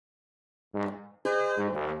何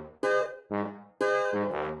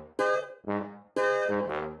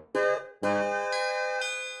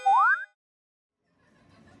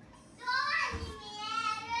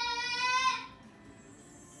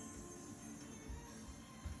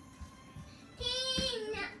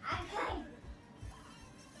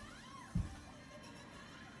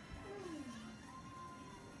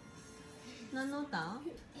の歌？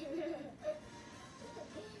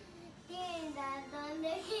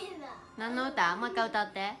何の歌？もう一回歌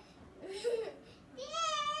って。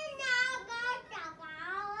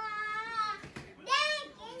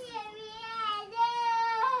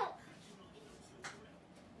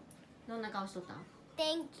どんな顔しとったん？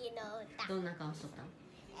電気の歌。どんな顔しとったん？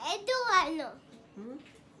ドアの感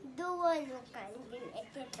じで寝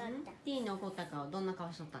てたんだ。ティーンの怒った顔、どんな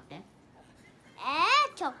顔しとったって？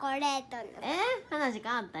チョコレートの。話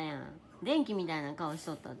変わったやん。電気みたいな顔し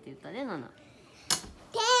とったって言ったで、ナナ。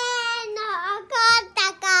手の怒っ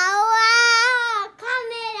た顔はカ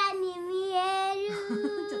メラに見える。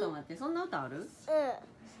ちょっと待って、そんな歌ある？うん。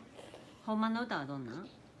ほんまの歌はどんな？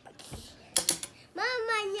ママ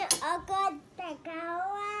に怒った顔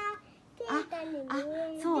はケータに見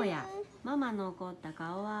える。そうや。ママの怒った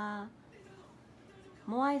顔は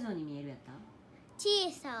モアイ像に見えるやった？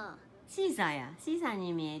小さ。シーサーや。シーサー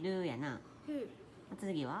に見えるやな。うん。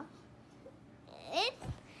次は？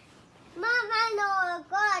ママの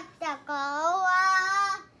怒った顔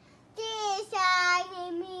は小さ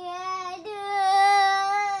に見える。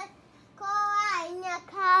怖いな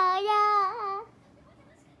顔や。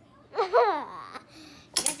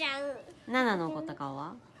じゃじゃん。ナナの怒った顔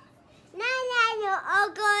は？ナナの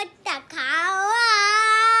怒った顔は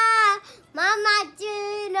ママ中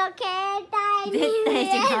の携帯に見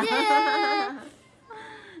える。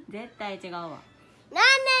絶対違うわ。ナナ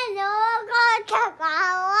の怒った顔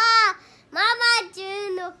はママ中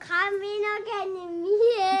の髪の毛に見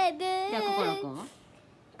える。じゃあココロくんは？コ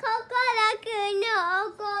コロくんの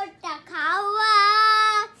怒った顔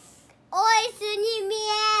はおいすに見え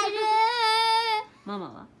る。ママ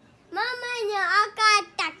は？ママの怒っ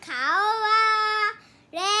た顔は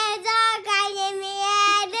冷蔵庫に見え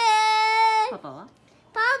る。パパは？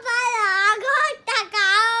パパの怒った顔は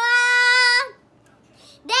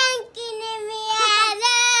電気に見える。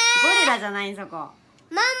ゴリラじゃないんそこ。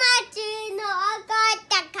ママ中の怒っ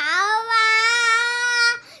た顔は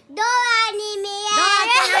ドアに見える。ドアっ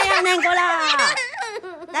てなんやねんこら。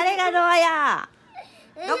誰がドアや。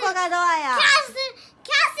どこがドアや。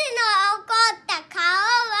キャスの怒った顔は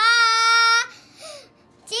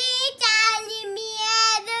ちーちゃんに見え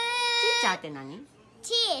る。ちーちゃんって何？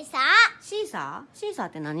小さ。シーサー？シーサー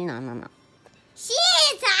って何なんなの？シー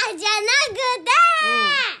サーじゃなくて、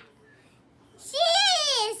シーサー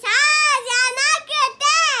じゃなくて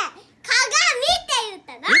鏡って言っ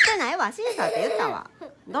たの？言ってないわ。シーサーって言ったわ。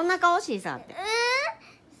どんな顔？シーサーって。パ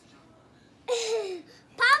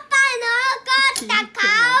パの怒った顔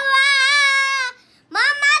はママ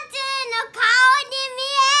ツーの顔に見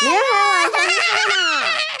え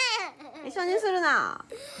る。一緒にするな。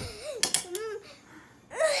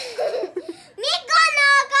ミコの怒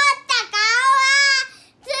った顔は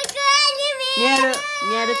机に見える。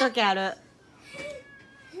見える時ある。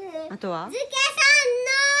あとは？ズケちゃ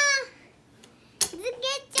ん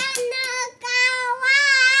の顔は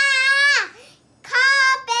カー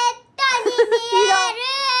ペットに見える。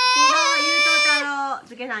言うとったろ。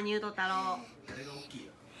ズケさんに言うとったろ。誰が大きい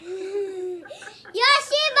や。ヨシバ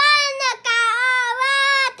の顔は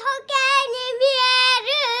時計に見え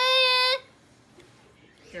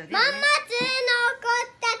る。ママツーの怒っ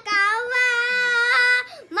た顔は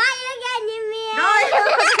眉毛に見える。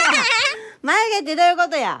眉毛ってどういうこ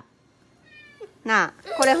とや。なあ、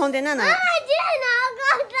これほんでなな。ママツ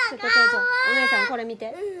ーの怒った顔はお姉さんこれ見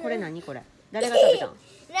て。これ何これ。誰が食べたん？ラ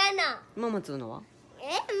ナ。ママツーのは？マ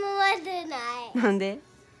マツーない。なんで？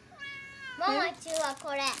ママツーは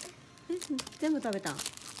これ。全部食べたん？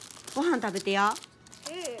ご飯食べてや。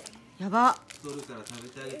うん。やば。太るから食べ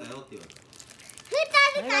てあげたよって言われた。二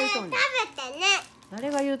人から食べてね。誰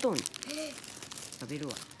が言うとんねん。食べる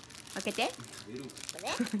わ。開けて。食べる。これ？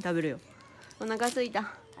食べるよ。お腹すいた。あ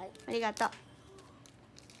りがとう。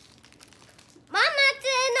ママツ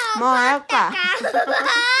ーの怒った顔は